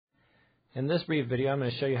In this brief video, I'm going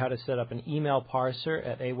to show you how to set up an email parser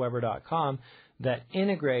at aweber.com that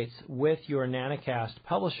integrates with your Nanocast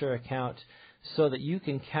publisher account so that you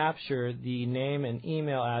can capture the name and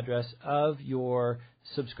email address of your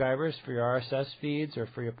subscribers for your RSS feeds or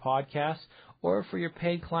for your podcasts or for your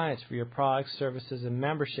paid clients for your products, services, and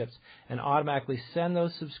memberships, and automatically send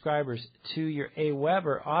those subscribers to your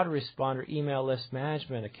Aweber autoresponder email list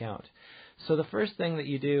management account. So the first thing that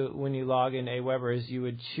you do when you log in Aweber is you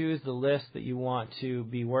would choose the list that you want to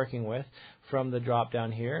be working with from the drop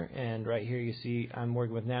down here. And right here you see I'm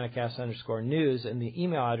working with nanocast_news, and the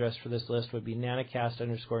email address for this list would be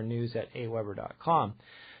nanocast_news@aweber.com.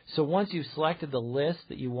 So once you've selected the list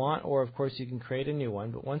that you want, or of course you can create a new one,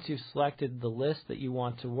 but once you've selected the list that you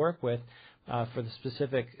want to work with for the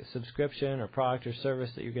specific subscription or product or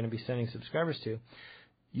service that you're going to be sending subscribers to,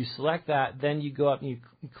 you select that, then you go up and you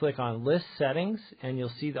click on List Settings, and you'll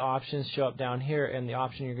see the options show up down here, and the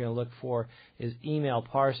option you're going to look for is Email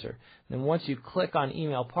Parser. Then once you click on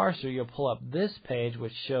Email Parser, you'll pull up this page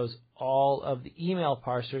which shows all of the email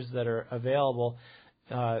parsers that are available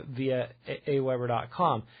via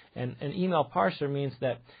aweber.com. And an email parser means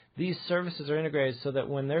that these services are integrated so that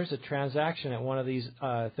when there's a transaction at one of these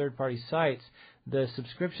third-party sites, the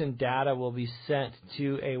subscription data will be sent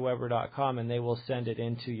to aweber.com and they will send it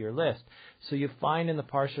into your list. So you find in the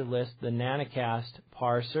parser list the Nanocast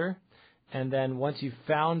parser, and then once you've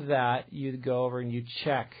found that, you go over and you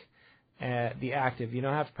check the active. You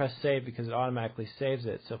don't have to press save because it automatically saves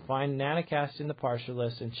it. So find Nanocast in the parser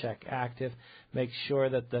list and check active. Make sure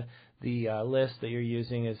that the list that you're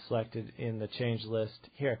using is selected in the change list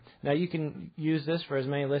here. Now you can use this for as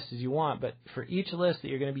many lists as you want, but for each list that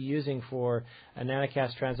you're going to be using for a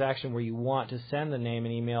Nanocast transaction where you want to send the name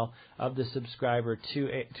and email of the subscriber to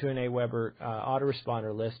an Aweber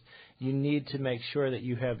autoresponder list, you need to make sure that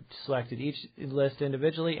you have selected each list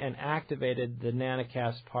individually and activated the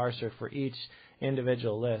Nanocast parser for each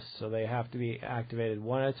individual list. So they have to be activated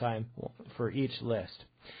one at a time for each list.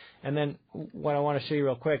 And then what I want to show you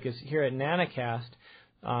real quick is here at Nanocast,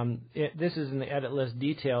 this is in the Edit List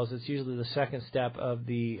Details. It's usually the second step of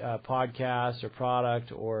the podcast or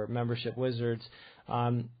product or membership wizards.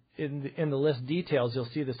 In the list details, you'll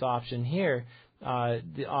see this option here,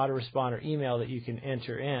 the autoresponder email that you can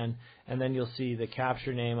enter in, and then you'll see the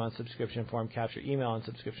capture name on subscription form, capture email on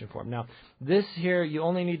subscription form. Now, this here, you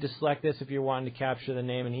only need to select this if you're wanting to capture the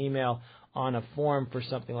name and email on a form for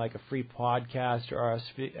something like a free podcast or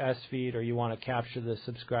RSS feed, or you want to capture the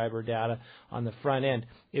subscriber data on the front end.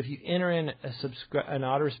 If you enter in an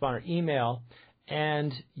autoresponder email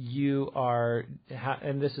and you are,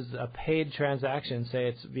 and this is a paid transaction, say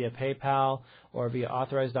it's via PayPal or via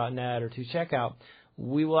Authorize.net or to checkout,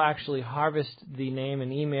 we will actually harvest the name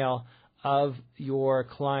and email of your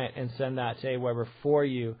client and send that to Aweber for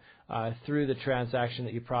you through the transaction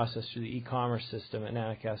that you process through the e-commerce system at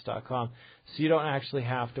nanocast.com. So you don't actually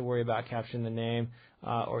have to worry about capturing the name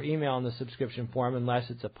or email in the subscription form unless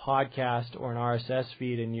it's a podcast or an RSS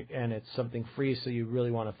feed and it's something free, so you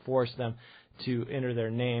really want to force them to enter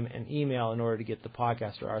their name and email in order to get the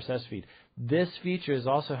podcast or RSS feed. This feature is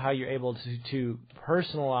also how you're able to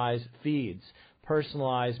personalize feeds,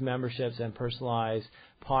 personalize memberships, and personalize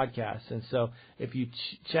podcasts. And so if you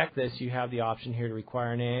check this, you have the option here to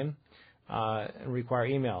require name and require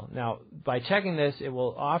email. Now, by checking this, it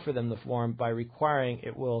will offer them the form. By requiring,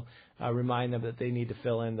 it will remind them that they need to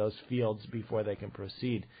fill in those fields before they can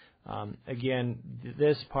proceed. Again,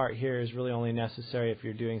 this part here is really only necessary if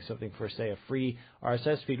you're doing something for, say, a free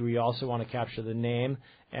RSS feed where you also want to capture the name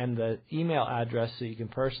and the email address so you can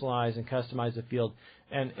personalize and customize the field.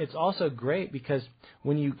 And it's also great because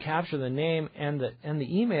when you capture the name and the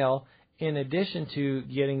email, in addition to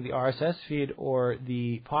getting the RSS feed or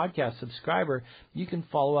the podcast subscriber, you can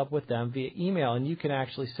follow up with them via email, and you can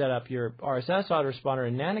actually set up your RSS autoresponder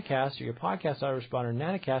in Nanocast or your podcast autoresponder in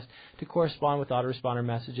Nanocast to correspond with autoresponder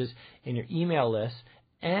messages in your email list.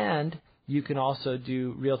 And you can also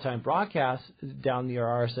do real-time broadcasts down your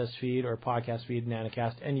RSS feed or podcast feed in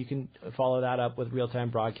Nanocast, and you can follow that up with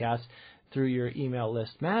real-time broadcasts through your email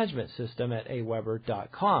list management system at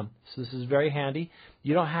aweber.com. So this is very handy.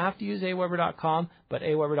 You don't have to use aweber.com, but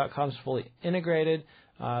aweber.com is fully integrated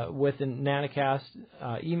with the Nanocast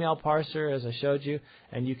email parser, as I showed you,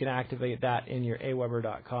 and you can activate that in your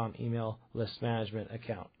aweber.com email list management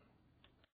account.